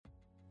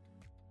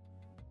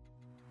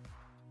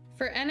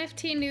For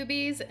NFT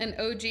newbies and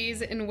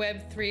OGs in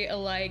Web3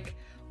 alike,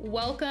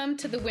 welcome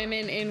to the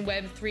Women in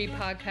Web3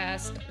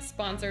 podcast,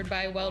 sponsored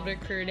by Weld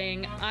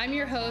Recruiting. I'm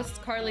your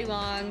host, Carly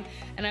Long,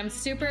 and I'm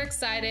super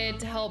excited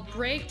to help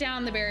break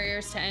down the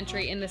barriers to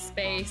entry in the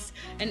space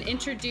and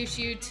introduce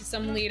you to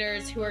some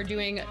leaders who are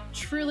doing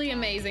truly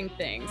amazing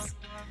things.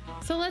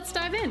 So let's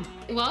dive in.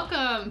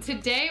 Welcome.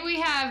 Today we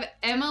have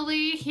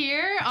Emily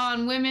here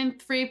on Women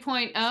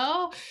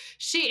 3.0.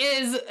 She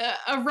is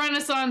a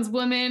Renaissance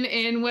woman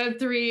in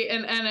Web3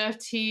 and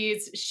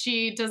NFTs.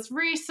 She does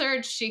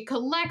research. She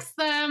collects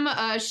them.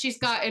 She's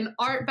got an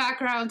art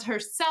background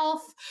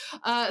herself.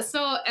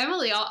 So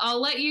Emily,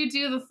 I'll let you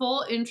do the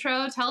full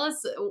intro. Tell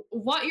us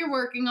what you're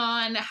working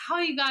on, how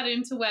you got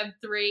into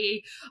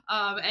Web3,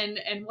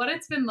 and what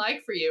it's been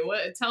like for you.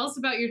 Tell us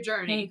about your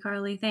journey. Hey,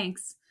 Carly,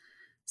 thanks.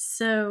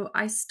 So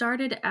I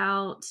started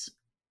out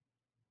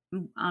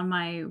on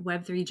my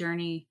Web3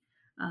 journey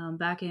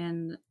back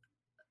in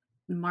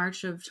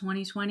March of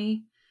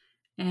 2020.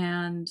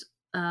 And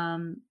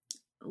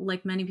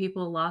like many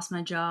people, lost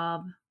my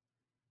job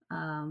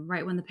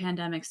right when the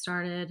pandemic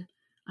started.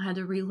 I had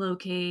to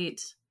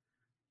relocate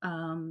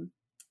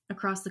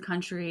across the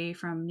country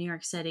from New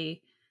York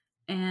City.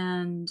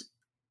 And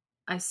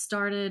I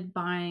started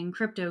buying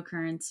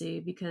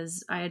cryptocurrency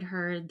because I had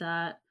heard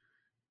that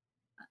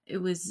it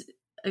was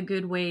a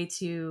good way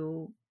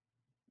to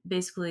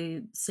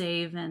basically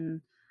save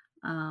and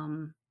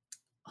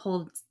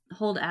hold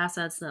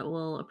assets that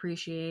will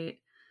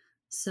appreciate.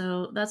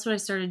 So that's what I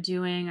started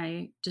doing.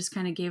 I just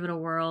kind of gave it a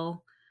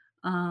whirl.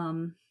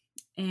 And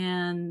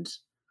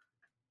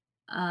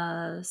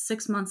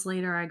 6 months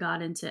later, I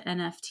got into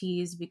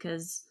NFTs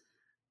because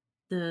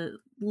the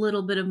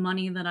little bit of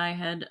money that I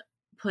had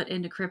put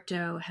into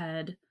crypto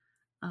had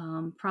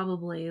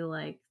probably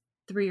like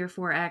 3 or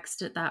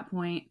 4x'd at that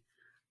point.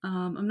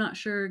 I'm not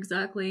sure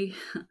exactly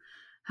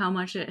how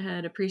much it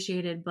had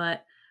appreciated,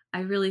 but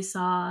I really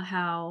saw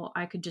how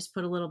I could just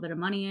put a little bit of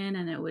money in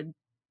and it would,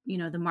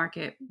 the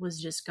market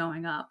was just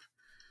going up.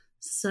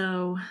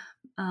 So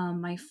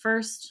my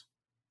first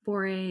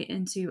foray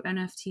into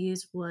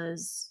NFTs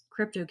was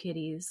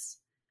CryptoKitties.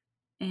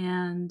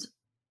 And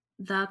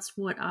that's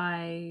what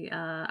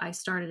I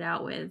started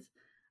out with.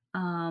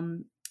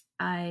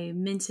 I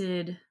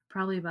minted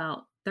probably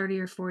about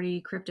 30 or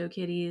 40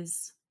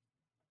 CryptoKitties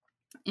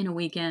in a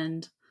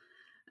weekend.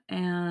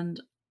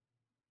 And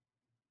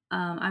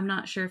I'm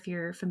not sure if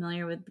you're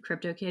familiar with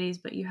CryptoKitties,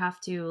 but you have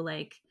to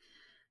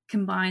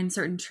combine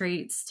certain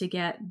traits to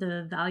get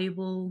the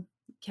valuable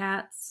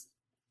cats.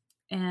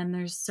 And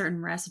there's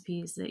certain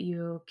recipes that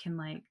you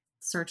can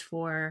search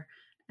for.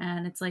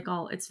 And it's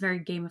it's very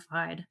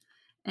gamified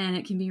and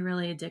it can be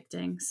really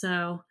addicting.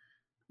 So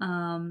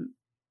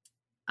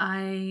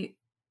I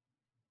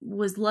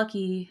was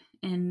lucky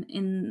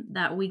in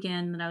that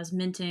weekend that I was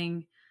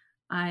minting.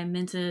 I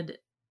minted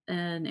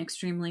an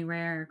extremely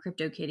rare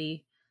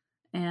CryptoKitty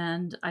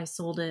and I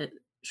sold it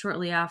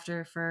shortly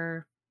after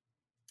for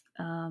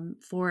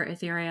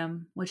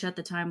Ethereum, which at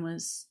the time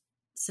was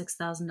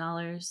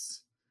 $6,000.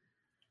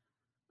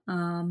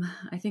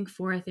 I think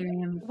for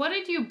Ethereum. What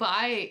did you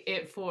buy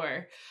it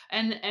for?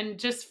 And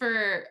just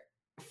for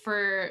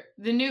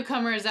the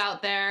newcomers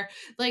out there,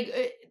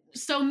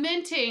 so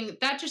minting,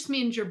 that just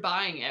means you're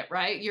buying it,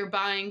 right? You're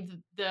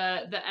buying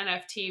the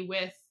NFT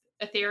with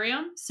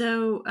Ethereum.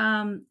 So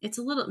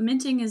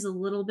minting is a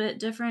little bit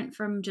different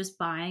from just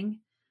buying.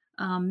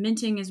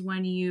 Minting is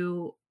when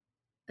you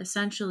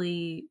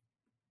essentially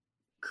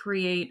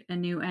create a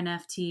new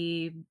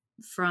NFT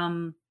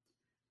from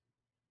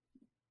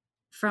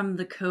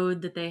the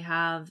code that they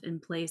have in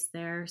place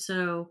there.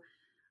 So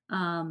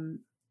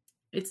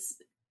it's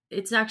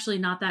actually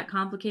not that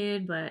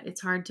complicated, but it's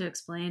hard to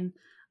explain.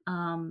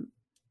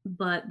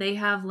 But they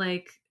have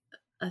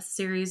a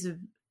series of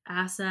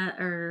asset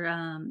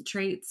or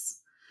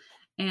traits,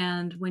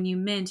 and when you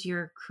mint,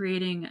 you're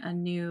creating a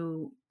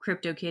new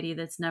CryptoKitty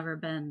that's never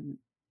been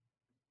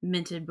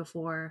minted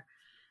before,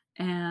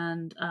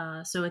 and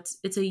so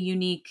it's a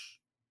unique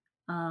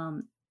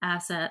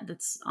asset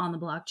that's on the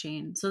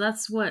blockchain. So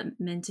that's what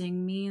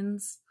minting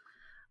means.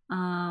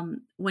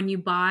 When you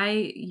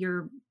buy,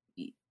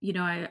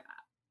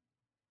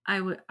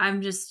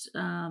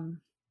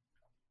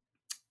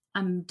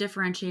 I'm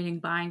differentiating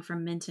buying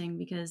from minting,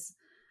 because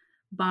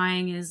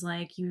buying is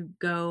you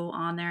go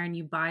on there and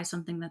you buy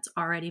something that's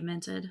already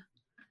minted.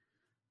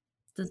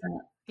 Does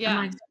that?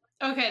 Yeah.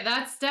 Okay,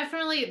 that's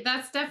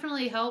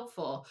definitely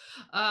helpful.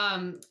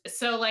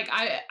 So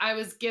I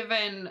was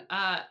given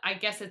I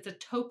guess it's a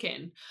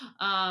token,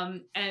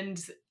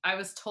 and I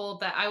was told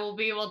that I will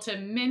be able to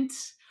mint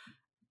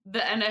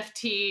the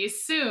NFT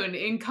soon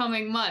in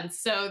coming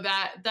months. So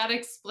that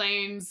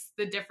explains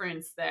the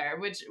difference there,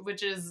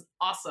 which is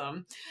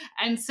awesome.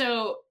 And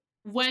so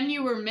when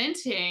you were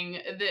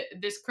minting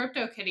this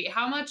CryptoKitty,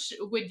 how much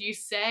would you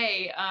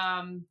say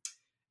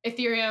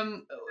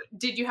Ethereum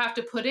did you have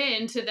to put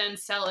in to then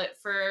sell it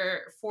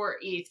for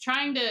ETH?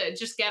 Trying to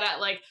just get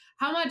at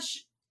how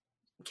much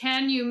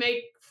can you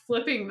make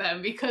flipping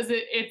them, because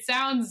it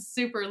sounds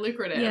super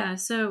lucrative. Yeah,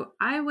 so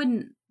I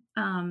wouldn't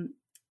Um,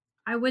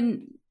 I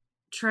wouldn't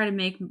try to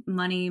make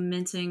money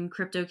minting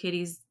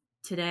CryptoKitties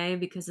today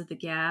because of the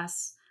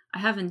gas. I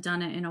haven't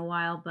done it in a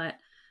while, but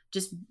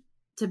just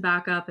to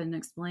back up and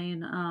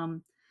explain,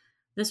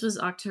 this was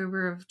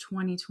October of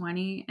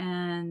 2020,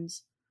 and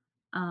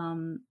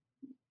um,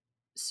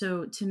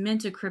 so to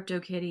mint a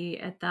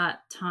CryptoKitty at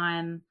that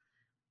time,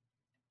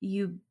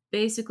 you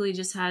basically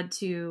just had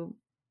to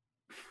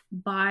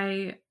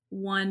buy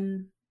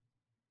one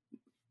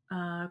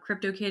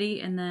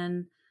CryptoKitty and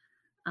then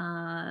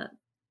uh,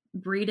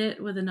 breed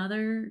it with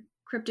another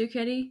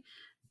CryptoKitty,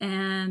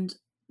 and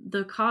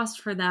the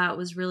cost for that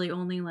was really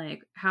only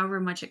like however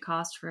much it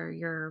cost for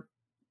your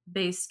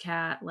base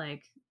cat,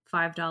 like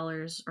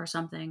 $5 or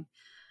something,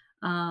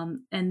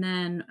 and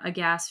then a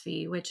gas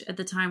fee, which at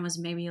the time was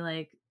maybe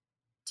like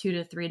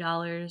 $2 to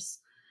 $3.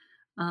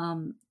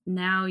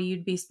 Now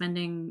you'd be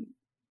spending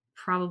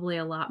probably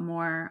a lot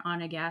more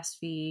on a gas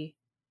fee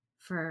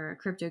for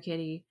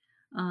CryptoKitty.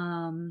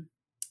 Um,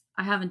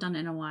 I haven't done it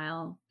in a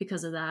while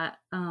because of that.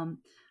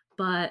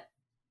 But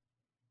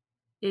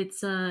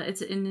it's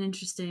an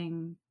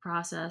interesting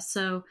process.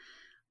 So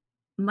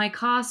my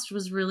cost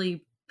was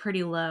really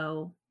pretty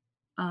low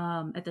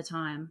at the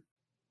time.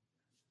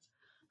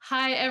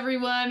 Hi,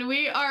 everyone.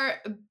 We are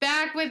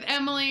back with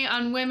Emily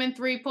on Women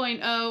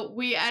 3.0.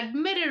 We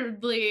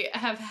admittedly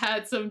have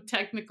had some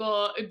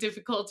technical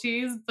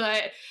difficulties,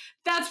 but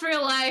that's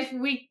real life.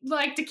 We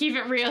like to keep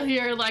it real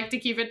here, like to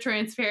keep it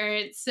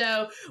transparent.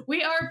 So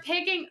we are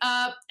picking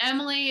up.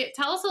 Emily,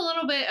 tell us a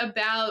little bit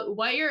about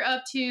what you're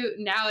up to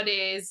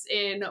nowadays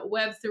in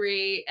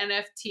Web3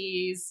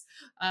 NFTs.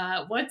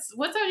 What's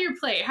on your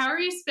plate? How are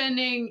you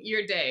spending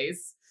your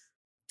days?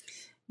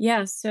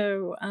 Yeah,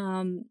 so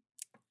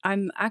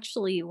I'm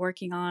actually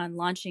working on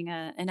launching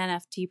an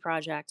NFT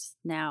project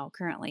now,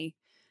 currently,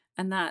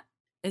 and that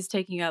is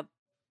taking up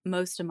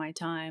most of my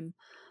time.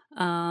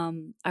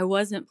 I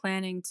wasn't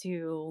planning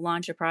to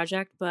launch a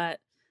project, but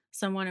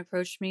someone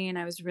approached me and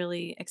I was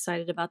really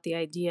excited about the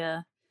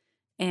idea,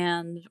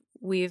 and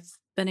we've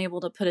been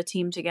able to put a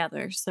team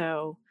together.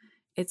 So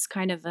it's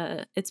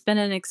been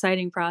an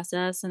exciting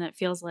process and it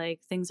feels like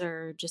things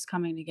are just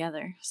coming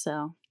together.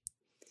 So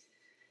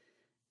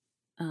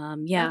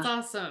That's yeah.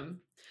 awesome.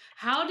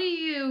 How do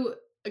you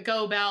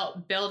go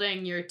about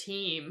building your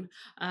team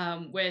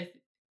with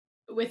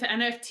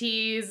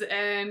NFTs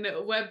and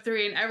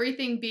Web3 and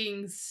everything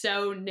being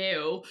so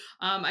new?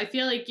 I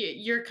feel like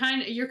you're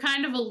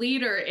kind of a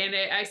leader in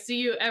it. I see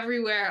you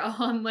everywhere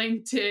on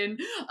LinkedIn.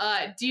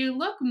 Do you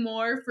look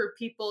more for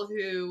people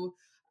who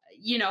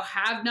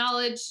have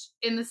knowledge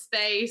in the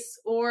space,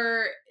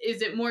 or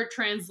is it more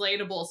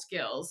translatable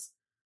skills?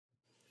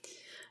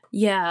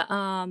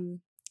 Yeah,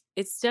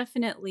 it's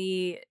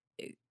definitely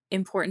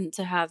important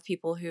to have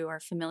people who are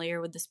familiar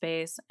with the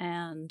space.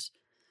 And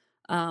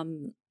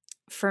um,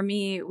 for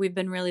me, we've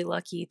been really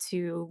lucky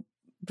to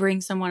bring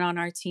someone on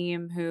our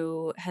team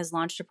who has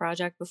launched a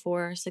project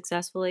before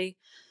successfully.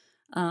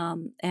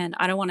 And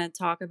I don't want to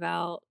talk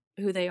about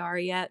who they are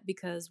yet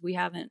because we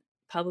haven't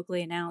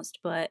publicly announced,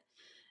 but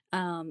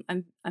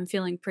I'm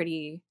feeling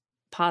pretty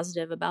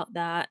positive about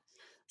that.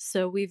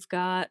 So we've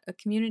got a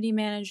community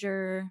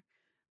manager,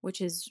 which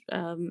is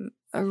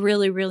a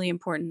really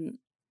important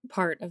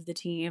part of the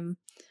team,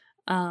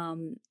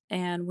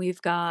 and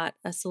we've got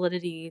a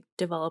Solidity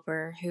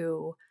developer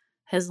who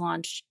has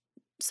launched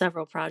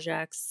several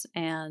projects,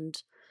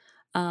 and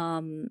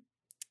um,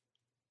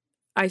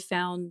 I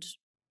found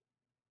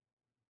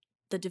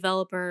the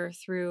developer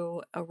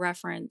through a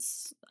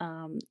reference.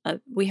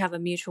 We have a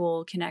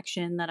mutual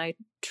connection that I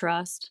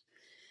trust.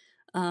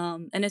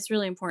 And it's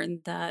really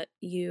important that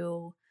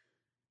you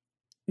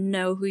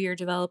know who your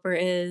developer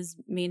is,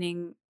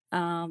 meaning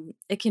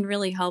it can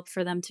really help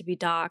for them to be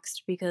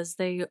doxxed because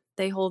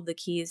they hold the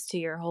keys to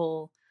your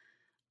whole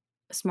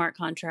smart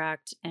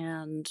contract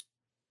and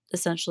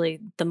essentially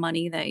the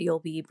money that you'll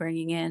be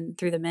bringing in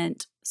through the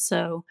mint.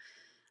 So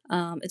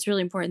it's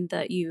really important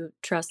that you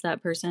trust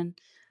that person.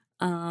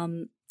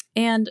 Um,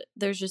 and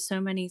there's just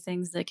so many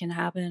things that can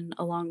happen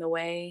along the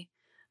way.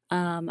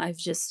 I've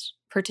just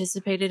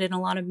participated in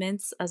a lot of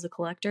mints as a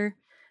collector,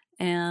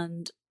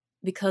 and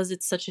because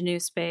it's such a new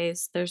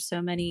space, there's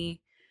so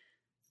many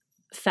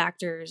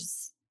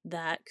factors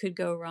that could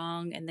go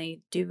wrong, and they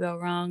do go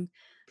wrong.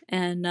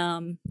 And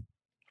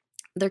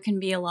there can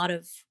be a lot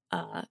of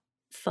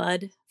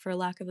FUD, for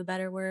lack of a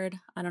better word.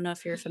 I don't know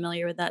if you're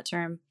familiar with that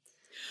term.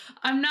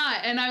 I'm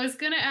not, and I was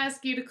gonna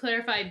ask you to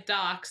clarify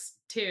docs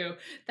too.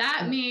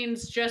 That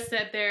means just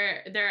that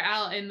they're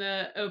out in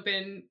the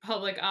open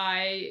public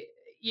eye.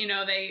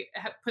 They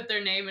put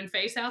their name and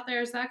face out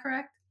there. Is that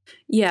correct?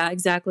 Yeah,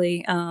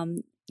 exactly.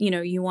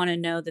 You want to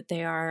know that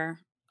they are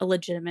a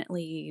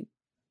legitimately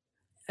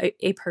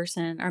a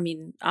person. I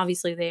mean,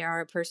 obviously they are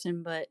a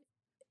person, but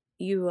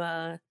you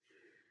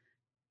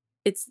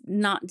it's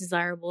not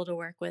desirable to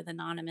work with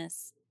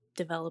anonymous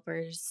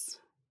developers.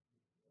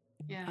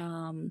 Yeah.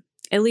 Um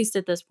at least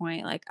at this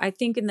point. Like I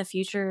think in the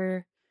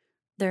future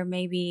there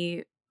may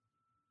be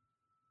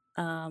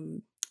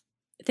um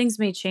things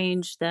may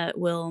change that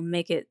will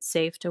make it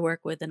safe to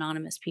work with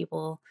anonymous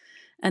people.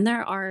 And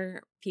there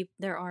are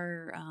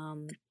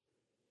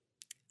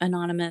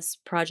anonymous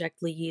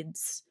project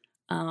leads,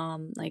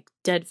 like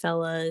Dead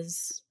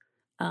Fellas.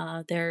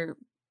 They're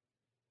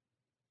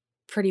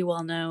pretty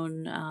well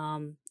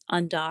known,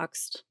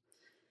 undoxed.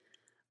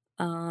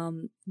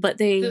 But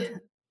they, The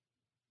the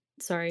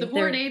sorry,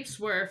 Bored they're, Apes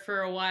were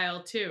for a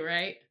while too,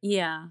 right?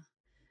 yeah.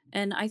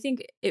 And I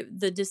think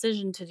the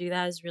decision to do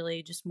that is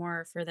really just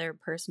more for their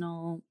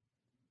personal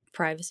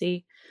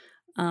privacy.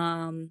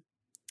 Um,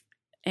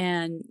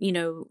 and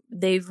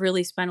they've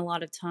really spent a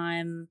lot of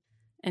time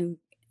and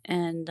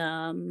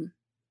and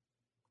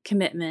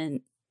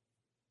commitment.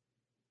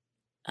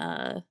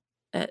 Uh,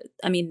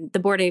 I mean, the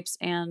Bored Apes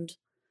and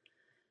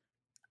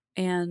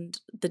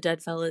the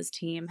Dead Fellas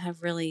team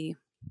have really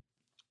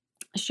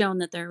shown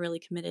that they're really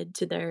committed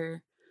to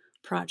their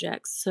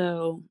projects.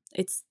 So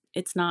it's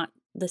not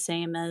the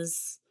same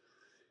as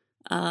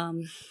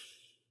um,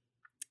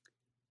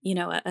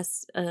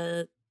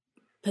 a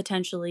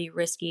potentially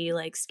risky,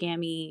 like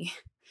scammy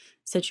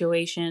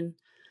situation.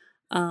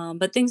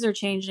 But things are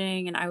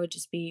changing, and I would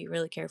just be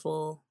really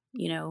careful,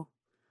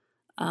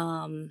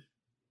 um,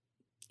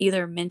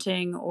 either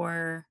minting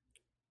or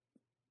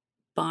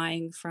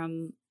buying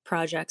from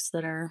projects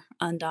that are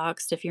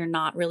undoxed if you're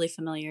not really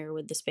familiar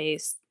with the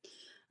space.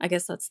 I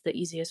guess that's the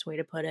easiest way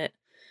to put it.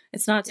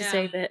 It's Yeah. not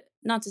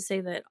to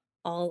say that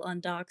all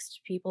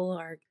undoxed people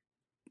are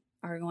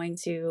going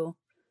to,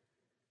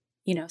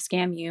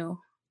 scam you,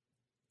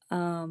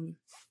 um,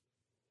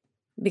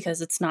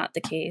 because it's not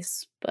the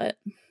case, but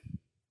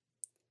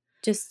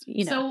just,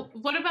 So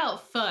what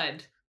about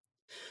FUD?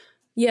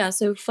 Yeah,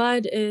 so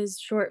FUD is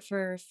short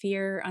for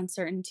fear,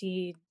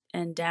 uncertainty,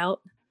 and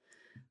doubt.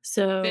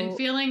 Been So,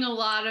 feeling a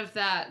lot of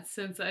that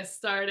since I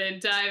started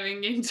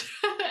diving into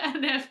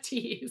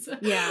NFTs.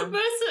 yeah.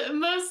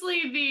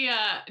 Mostly the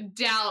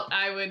doubt,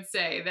 I would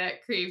say,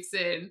 that creeps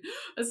in.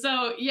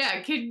 So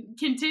yeah,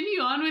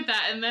 continue on with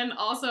that, and then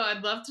also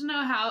I'd love to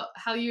know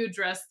how you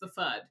address the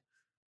FUD.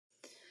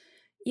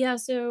 Yeah,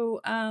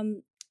 so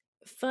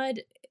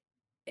FUD,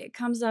 it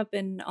comes up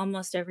in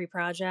almost every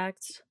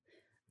project.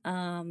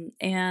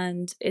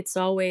 And it's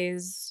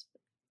always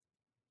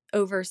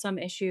over some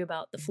issue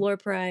about the floor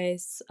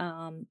price,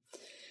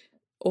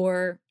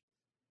 or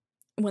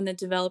when the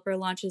developer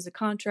launches a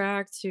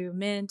contract to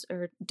mint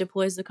or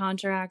deploys the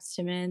contract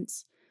to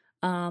mint.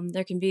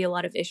 There can be a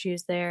lot of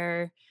issues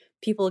there.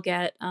 People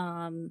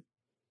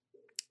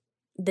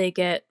they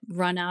get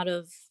run out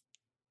of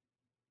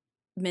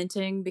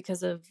minting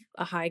because of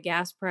a high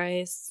gas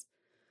price.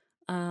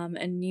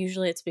 And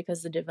usually it's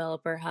because the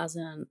developer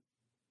hasn't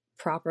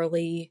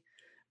properly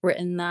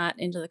written that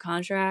into the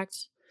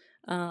contract.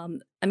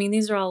 I mean,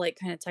 these are all like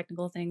kind of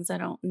technical things I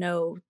don't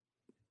know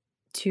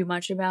too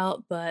much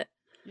about, but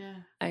Yeah.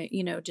 I,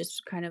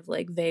 just kind of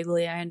like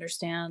vaguely, I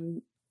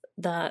understand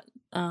that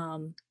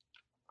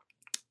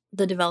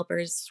the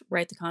developers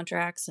write the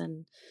contracts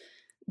and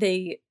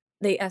they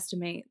they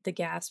estimate the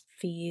gas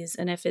fees,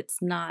 and if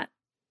it's not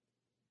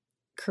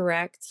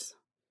correct,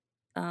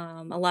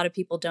 a lot of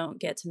people don't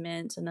get to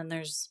mint, and then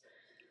there's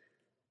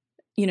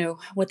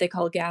what they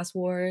call gas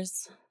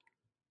wars.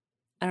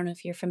 I don't know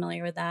if you're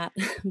familiar with that,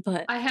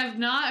 but I have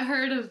not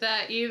heard of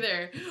that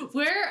either.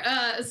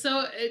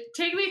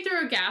 Take me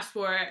through a gas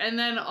war, and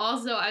then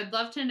also I'd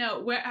love to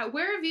know where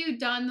have you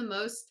done the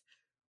most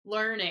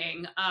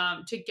learning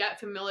to get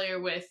familiar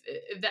with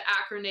the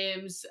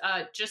acronyms,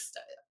 just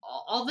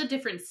all the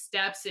different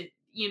steps it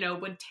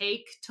would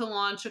take to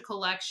launch a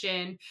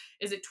collection.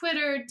 Is it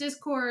Twitter,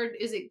 Discord?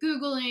 Is it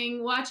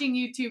Googling, watching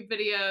YouTube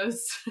videos?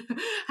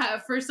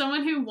 For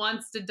someone who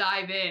wants to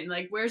dive in,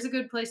 like where's a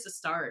good place to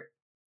start?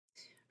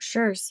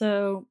 sure.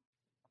 So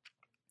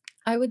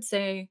I would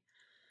say,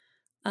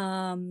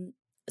 um,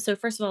 so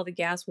first of all, the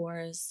gas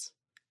wars.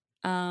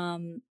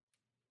 Um,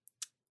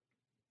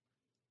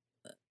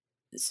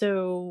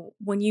 so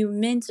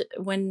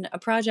when a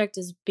project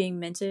is being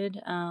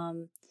minted,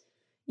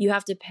 you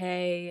have to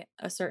pay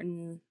a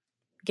certain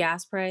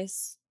gas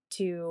price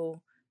to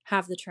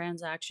have the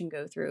transaction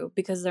go through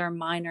because there are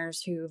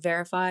miners who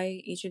verify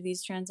each of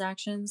these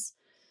transactions.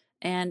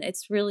 And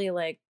it's really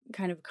like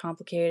kind of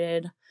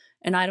complicated.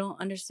 And I don't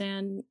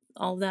understand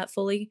all of that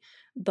fully.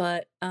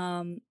 But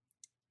a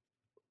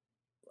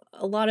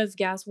lot of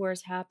gas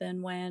wars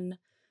happen when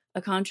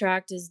a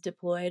contract is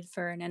deployed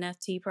for an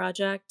NFT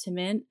project to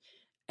mint,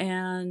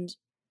 and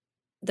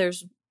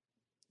there's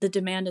the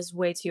demand is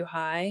way too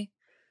high.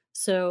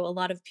 So a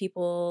lot of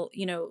people,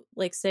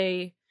 like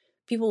say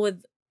people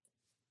with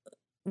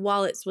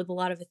wallets with a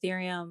lot of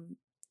Ethereum,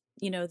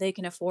 they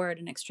can afford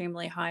an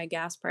extremely high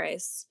gas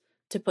price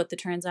to put the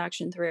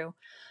transaction through.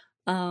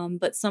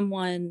 But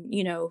someone,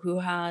 who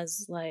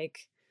has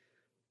like,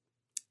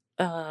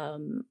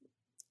 um,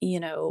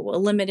 a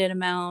limited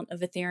amount of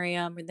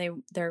Ethereum,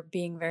 and they're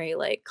being very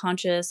like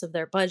conscious of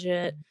their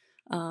budget.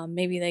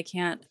 Maybe they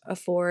can't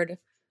afford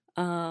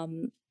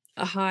um,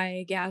 a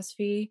high gas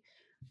fee.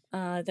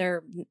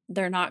 They're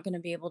not going to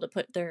be able to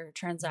put their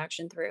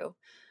transaction through.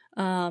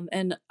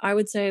 And I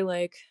would say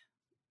like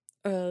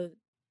a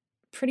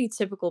pretty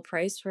typical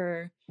price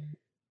for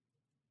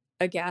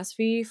a gas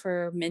fee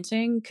for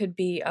minting could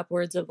be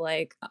upwards of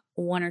like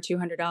 $100 or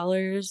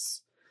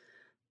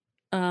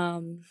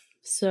 $200.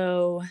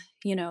 So,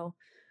 you know,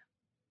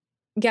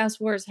 gas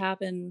wars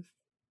happen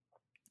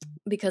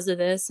because of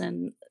this,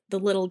 and the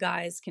little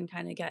guys can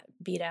kind of get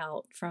beat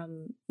out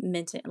from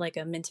minting, like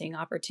a minting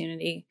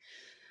opportunity.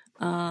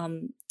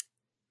 Um,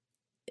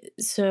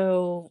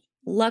 so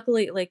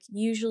luckily, like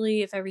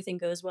usually if everything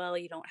goes well,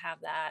 you don't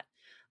have that.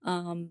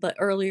 But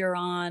earlier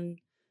on,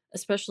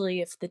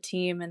 especially if the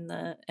team and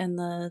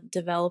the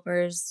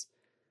developers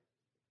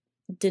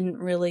didn't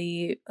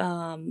really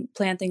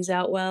plan things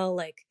out well,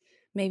 like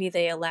maybe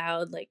they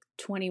allowed like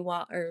 20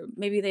 watt, or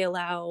maybe they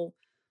allow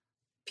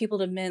people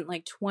to mint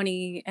like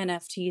 20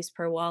 NFTs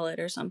per wallet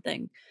or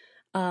something.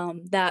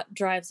 That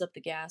drives up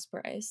the gas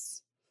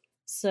price.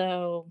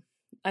 So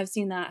I've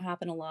seen that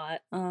happen a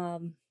lot.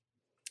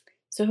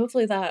 So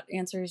hopefully that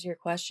answers your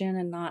question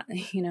and not,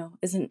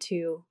 isn't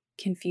too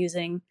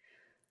confusing.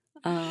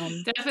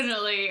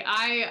 Definitely.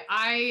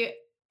 I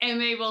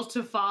am able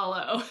to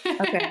follow.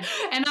 Okay.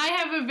 And I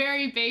have a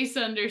very base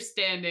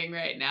understanding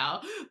right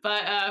now.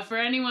 But for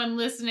anyone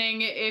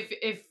listening,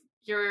 if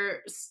you're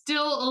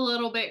still a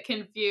little bit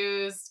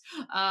confused,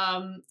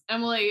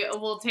 Emily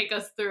will take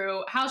us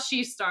through how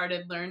she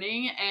started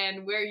learning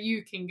and where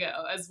you can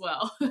go as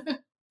well.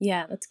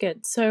 Yeah, that's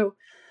good. So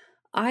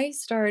I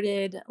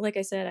started, like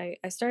I said,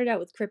 I started out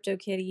with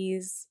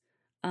CryptoKitties.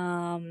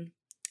 Um,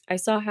 I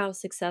saw how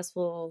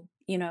successful,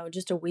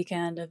 just a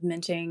weekend of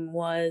minting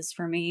was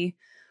for me.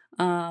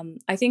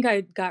 I think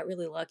I got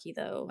really lucky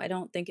though. I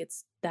don't think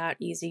it's that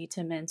easy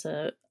to mint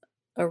a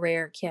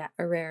rare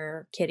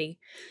kitty.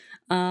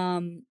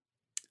 Um,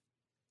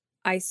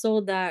 I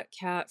sold that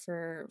cat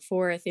for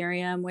 4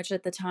 Ethereum, which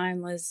at the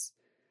time was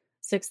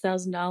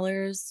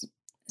 $6,000.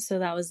 So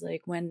that was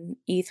like when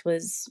ETH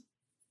was,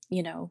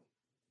 you know,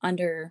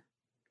 under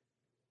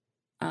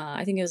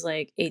I think it was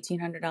like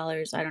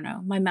 $1,800. I don't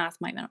know. My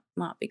math might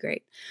not be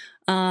great.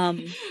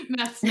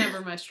 Math's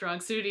never my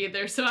strong suit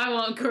either, so I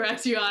won't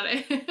correct you on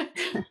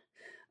it.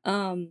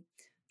 um,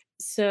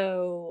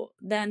 so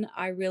then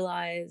I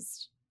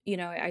realized,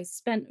 I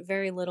spent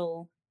very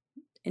little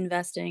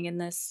investing in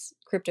this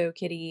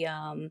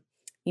CryptoKitty,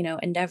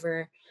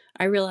 endeavor.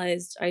 I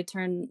realized I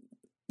turned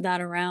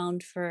that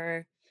around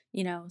for,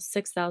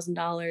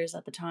 $6,000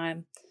 at the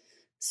time.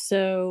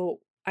 So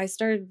I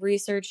started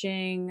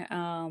researching,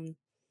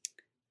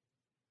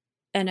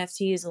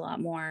 NFTs a lot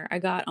more. I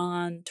got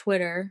on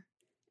Twitter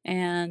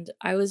and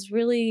I was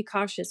really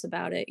cautious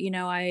about it.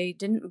 I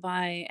didn't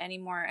buy any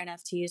more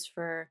NFTs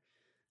for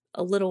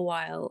a little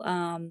while.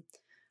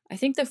 I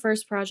think the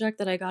first project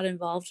that I got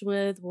involved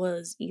with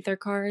was Ether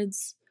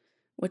Cards,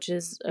 which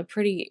is a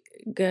pretty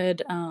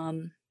good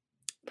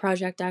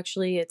project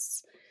actually.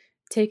 It's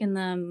taken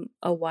them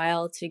a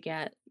while to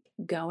get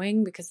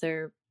going because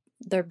they're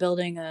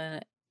building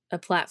a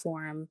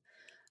platform.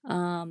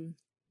 Um,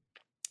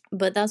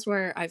 but that's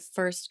where I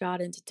first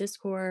got into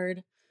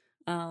Discord,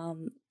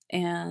 um,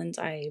 and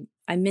I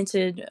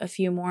minted a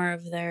few more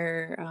of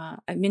their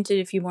I minted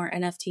a few more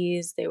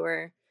NFTs. They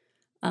were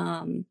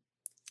um,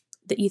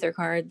 the Ether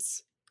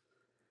cards,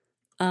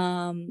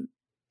 um,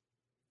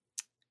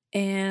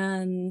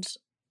 and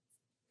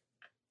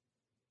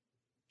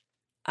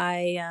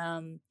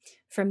I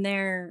from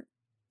there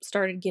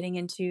started getting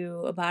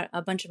into about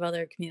a bunch of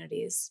other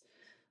communities.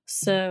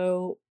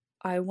 So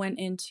I went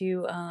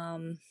into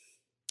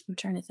I'm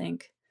trying to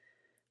think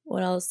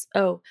what else.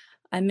 Oh,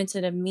 I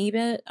minted a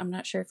Meebit. I'm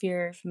not sure if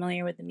you're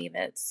familiar with the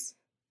Meebits.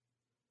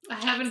 I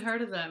haven't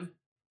heard of them.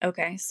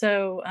 Okay,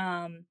 so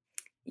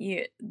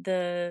you've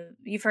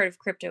heard of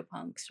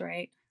CryptoPunks,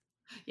 right?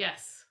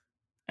 Yes.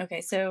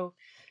 Okay, so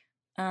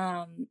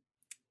um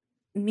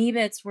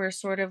Meebits were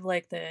sort of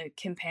like the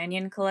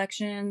companion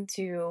collection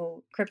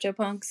to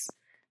CryptoPunks,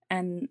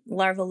 and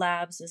Larva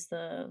Labs is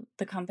the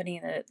company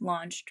that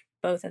launched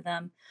both of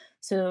them.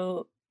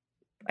 So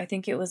I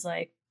think it was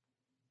like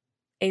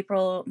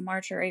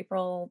March or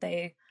April,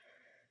 they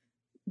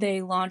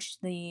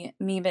launched the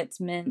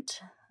Meebits Mint,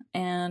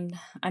 and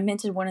I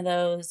minted one of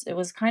those. It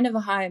was kind of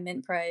a high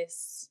mint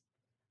price.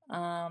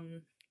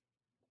 Um,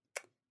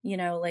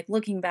 like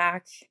looking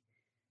back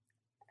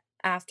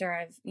after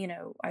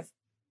I've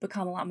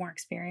become a lot more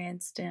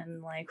experienced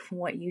in like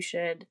what you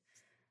should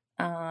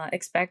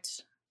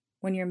expect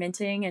when you're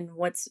minting and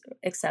what's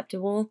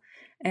acceptable.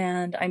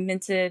 And I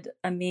minted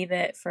a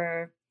Meebit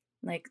for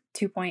like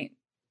 2.5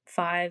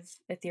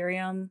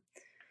 Ethereum,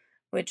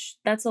 which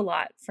that's a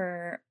lot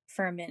for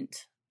a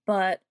mint.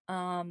 But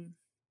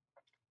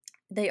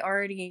they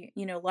already,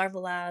 Larva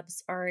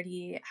Labs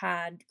already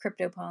had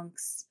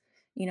CryptoPunks.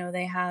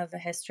 They have a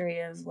history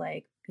of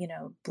like,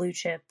 blue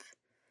chip,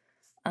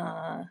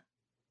 uh,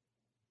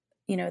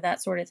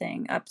 that sort of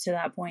thing up to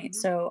that point. Mm-hmm.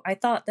 So I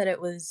thought that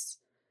it was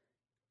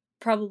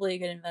probably a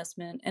good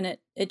investment, and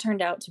it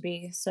turned out to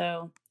be.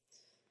 So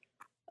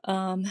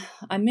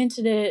I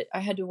minted it. I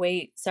had to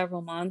wait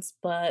several months,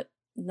 but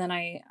then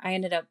I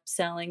ended up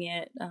selling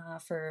it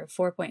for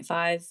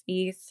 4.5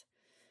 ETH,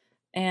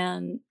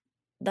 and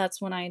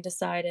that's when I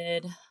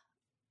decided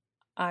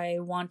I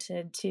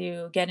wanted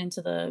to get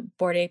into the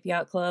Bored Ape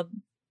Yacht Club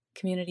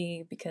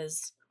community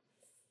because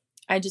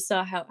I just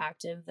saw how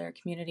active their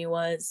community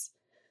was.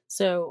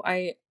 So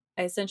I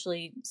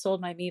essentially sold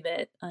my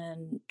Meebit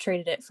and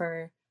traded it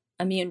for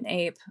a mutant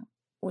ape,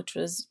 which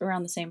was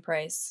around the same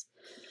price.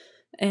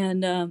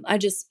 And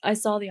I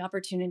saw the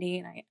opportunity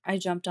and I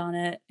jumped on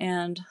it.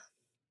 And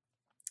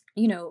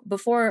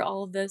before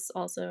all of this,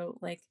 also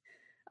like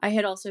I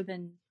had also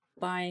been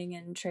buying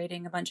and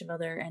trading a bunch of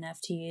other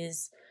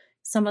NFTs.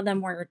 Some of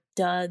them were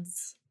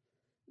duds.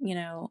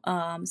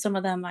 Some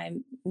of them I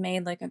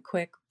made like a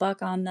quick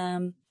buck on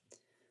them,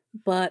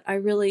 but I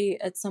really,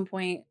 at some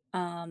point,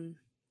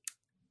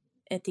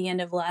 at the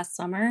end of last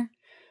summer,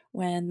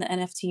 when the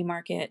NFT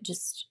market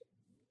just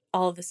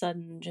all of a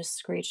sudden just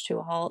screeched to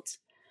a halt,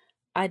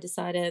 I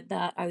decided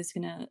that I was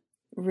going to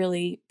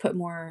really put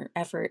more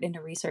effort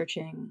into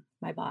researching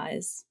my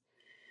buys.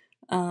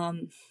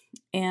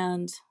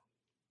 And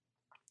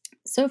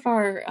so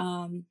far,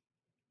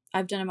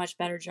 I've done a much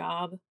better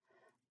job.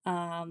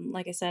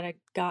 Like I said, I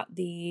got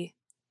the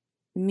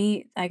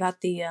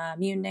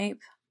mutant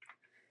ape.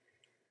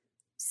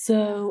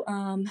 So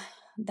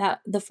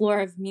that the floor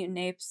of mutant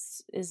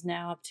apes is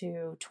now up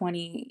to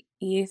 20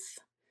 ETH,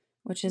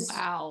 which is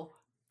Wow.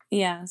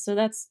 yeah. So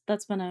that's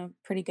been a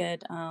pretty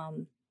good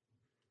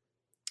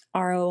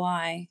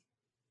ROI.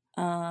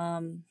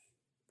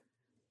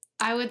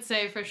 I would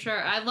say for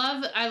sure. I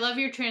love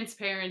your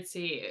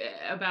transparency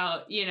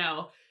about,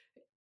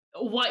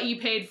 what you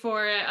paid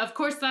for it. Of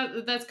course,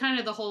 that's kind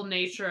of the whole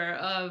nature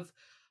of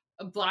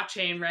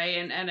blockchain, right?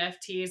 And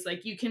NFTs.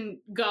 Like you can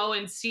go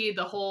and see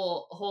the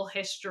whole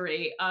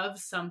history of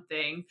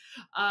something.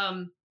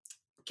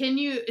 Can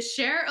you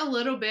share a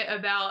little bit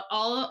about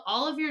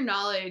all of your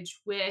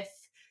knowledge with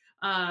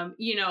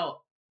you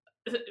know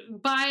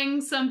buying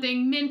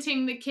something,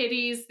 minting the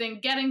kitties, then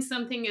getting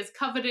something as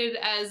coveted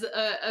as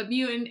a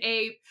mutant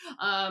ape,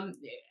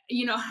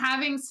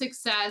 having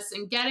success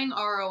and getting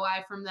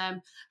ROI from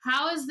them?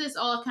 How is this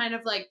all kind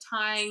of like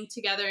tying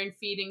together and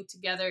feeding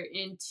together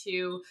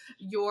into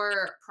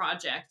your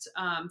project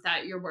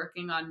that you're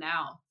working on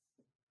now?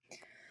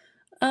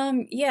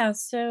 Yeah,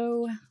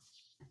 so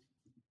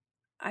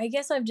I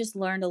guess I've just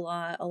learned a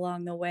lot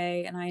along the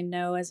way, and I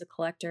know as a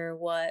collector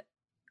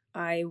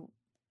I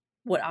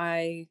what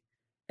I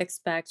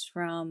expect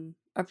from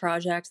a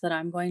project that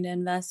I'm going to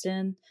invest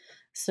in.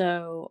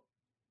 So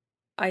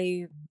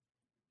I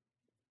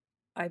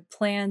I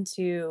plan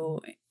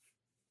to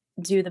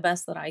do the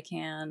best that I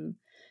can,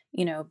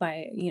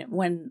 by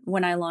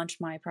when I launch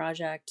my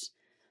project.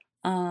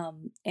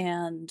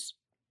 And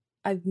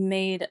I've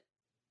made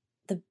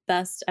the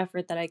best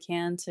effort that I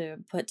can to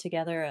put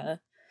together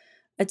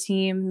a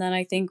team that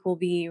I think will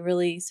be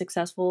really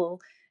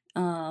successful.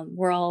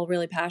 We're all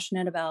really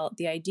passionate about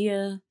the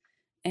idea,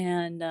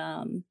 and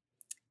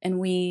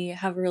we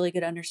have a really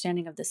good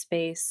understanding of the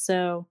space.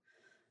 So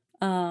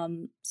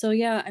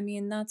yeah, I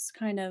mean that's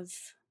kind of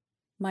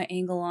my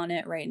angle on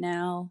it right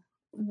now.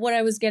 What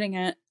I was getting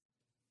at,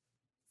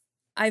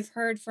 I've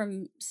heard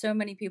from so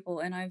many people,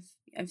 and I've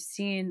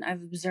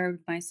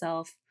observed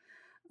myself,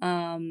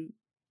 um,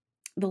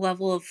 the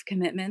level of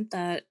commitment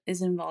that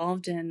is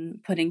involved in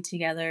putting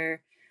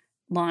together,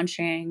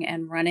 launching,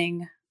 and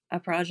running a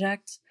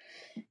project.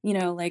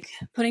 Like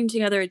putting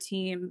together a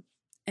team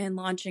and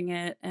launching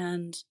it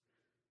and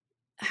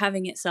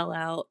having it sell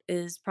out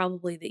is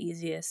probably the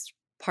easiest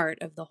part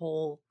of the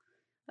whole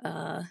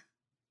uh,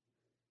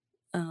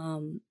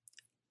 um,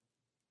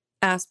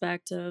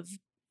 aspect of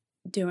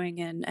doing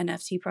an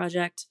NFT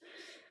project,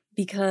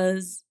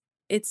 because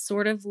it's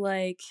sort of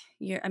like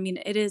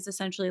it is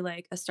essentially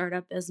like a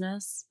startup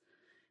business,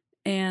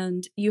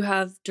 and you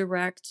have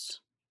direct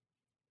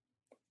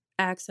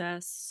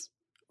access,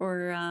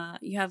 or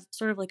you have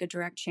sort of like a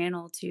direct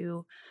channel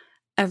to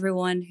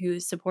everyone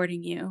who's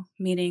supporting you,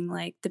 meaning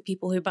like the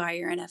people who buy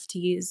your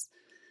NFTs.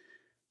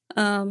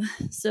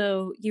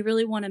 So you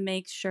really want to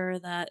make sure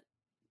that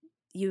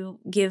you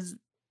give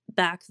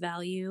back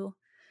value,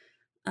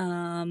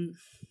 um,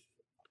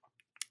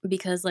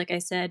 because, like I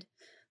said,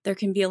 there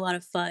can be a lot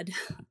of FUD.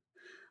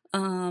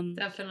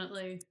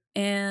 Definitely.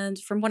 And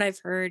from what I've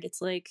heard,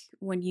 it's like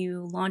when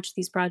you launch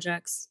these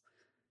projects,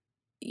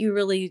 you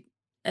really,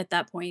 at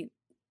that point,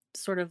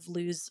 sort of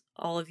lose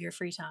all of your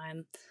free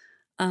time,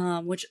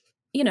 which,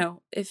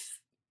 if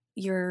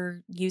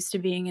you're used to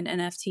being an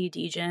NFT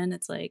degen,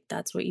 it's like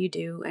that's what you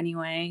do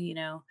anyway.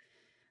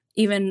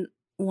 Even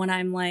when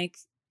I'm like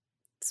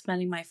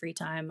spending my free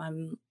time,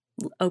 I'm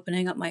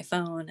opening up my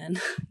phone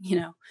and,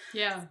 Yeah.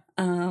 It's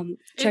a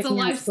checking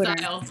out Twitter.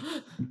 lifestyle.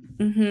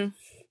 hmm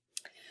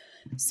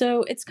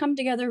So it's come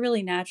together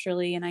really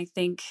naturally, and I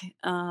think,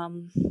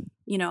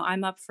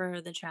 I'm up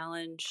for the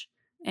challenge.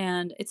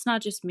 And it's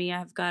not just me;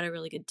 I've got a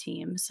really good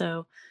team,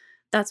 so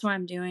that's why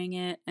I'm doing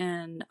it.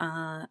 And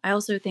I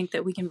also think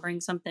that we can bring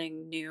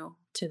something new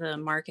to the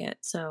market,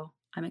 so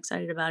I'm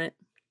excited about it.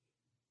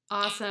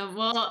 Awesome.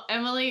 Well,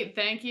 Emily,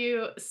 thank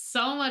you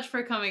so much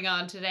for coming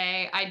on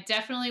today. I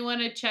definitely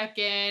want to check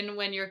in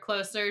when you're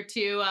closer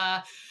to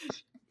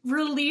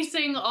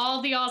releasing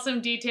all the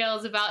awesome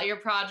details about your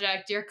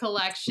project, your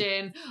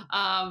collection.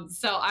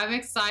 So I'm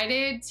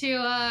excited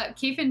to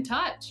keep in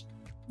touch.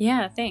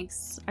 Yeah,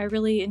 thanks. I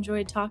really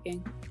enjoyed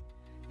talking.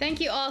 Thank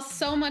you all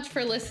so much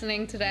for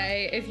listening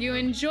today. If you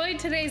enjoyed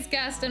today's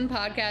guest and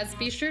podcast,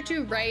 be sure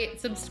to rate,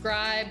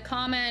 subscribe,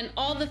 comment,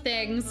 all the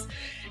things,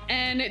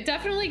 and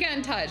definitely get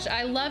in touch.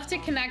 I love to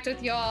connect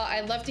with y'all. I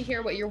love to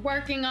hear what you're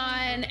working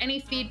on, any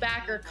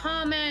feedback or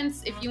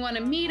comments. If you want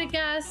to meet a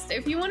guest,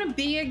 if you want to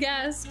be a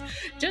guest,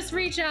 just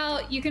reach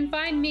out. You can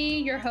find me,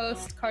 your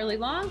host, Carly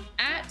Long,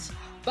 at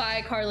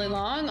by Carly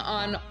Long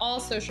on all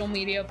social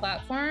media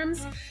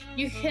platforms.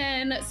 You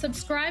can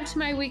subscribe to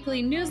my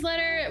weekly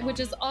newsletter, which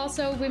is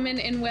also Women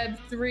in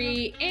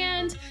Web3,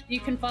 and you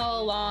can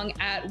follow along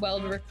at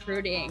Weld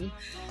Recruiting.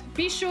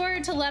 Be sure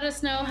to let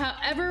us know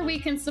however we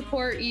can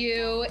support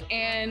you,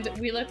 and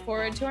we look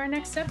forward to our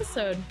next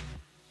episode.